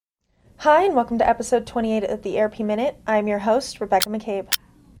Hi, and welcome to episode 28 of the ERP Minute. I'm your host, Rebecca McCabe.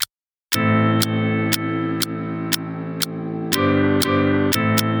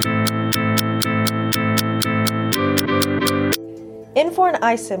 Infor and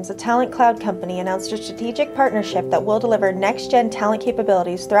iCIMS, a talent cloud company, announced a strategic partnership that will deliver next-gen talent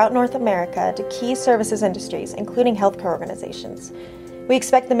capabilities throughout North America to key services industries, including healthcare organizations. We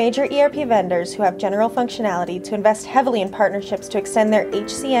expect the major ERP vendors who have general functionality to invest heavily in partnerships to extend their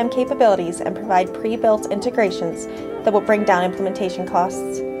HCM capabilities and provide pre-built integrations that will bring down implementation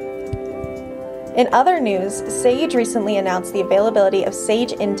costs. In other news, Sage recently announced the availability of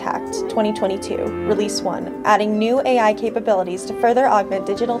Sage Intacct 2022, Release 1, adding new AI capabilities to further augment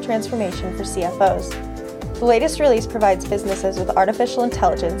digital transformation for CFOs. The latest release provides businesses with artificial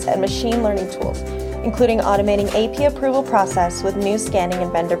intelligence and machine learning tools, including automating AP approval process with new scanning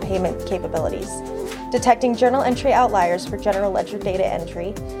and vendor payment capabilities, detecting journal entry outliers for general ledger data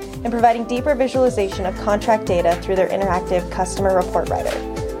entry, and providing deeper visualization of contract data through their interactive customer report writer.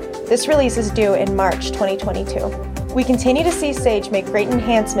 This release is due in March 2022. We continue to see Sage make great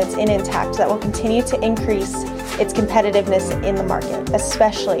enhancements in Intacct that will continue to increase its competitiveness in the market,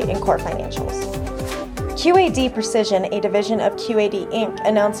 especially in core financials. QAD Precision, a division of QAD Inc.,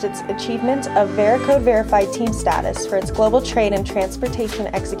 announced its achievement of Veracode Verified Team status for its global trade and transportation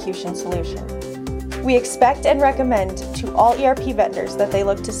execution solution. We expect and recommend to all ERP vendors that they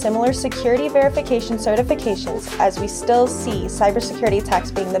look to similar security verification certifications, as we still see cybersecurity attacks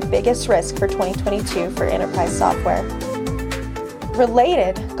being the biggest risk for 2022 for enterprise software.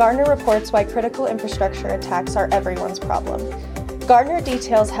 Related, Gartner reports why critical infrastructure attacks are everyone's problem. Gartner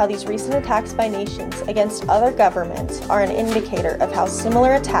details how these recent attacks by nations against other governments are an indicator of how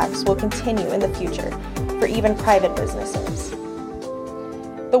similar attacks will continue in the future for even private businesses.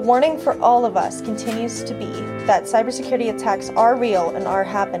 The warning for all of us continues to be that cybersecurity attacks are real and are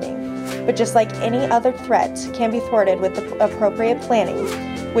happening, but just like any other threat, can be thwarted with the appropriate planning,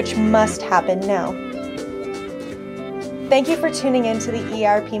 which must happen now. Thank you for tuning in to the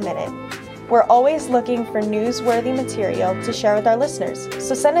ERP Minute. We're always looking for newsworthy material to share with our listeners,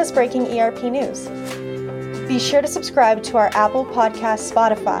 so send us breaking ERP news. Be sure to subscribe to our Apple Podcasts,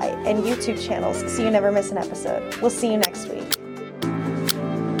 Spotify, and YouTube channels so you never miss an episode. We'll see you next week.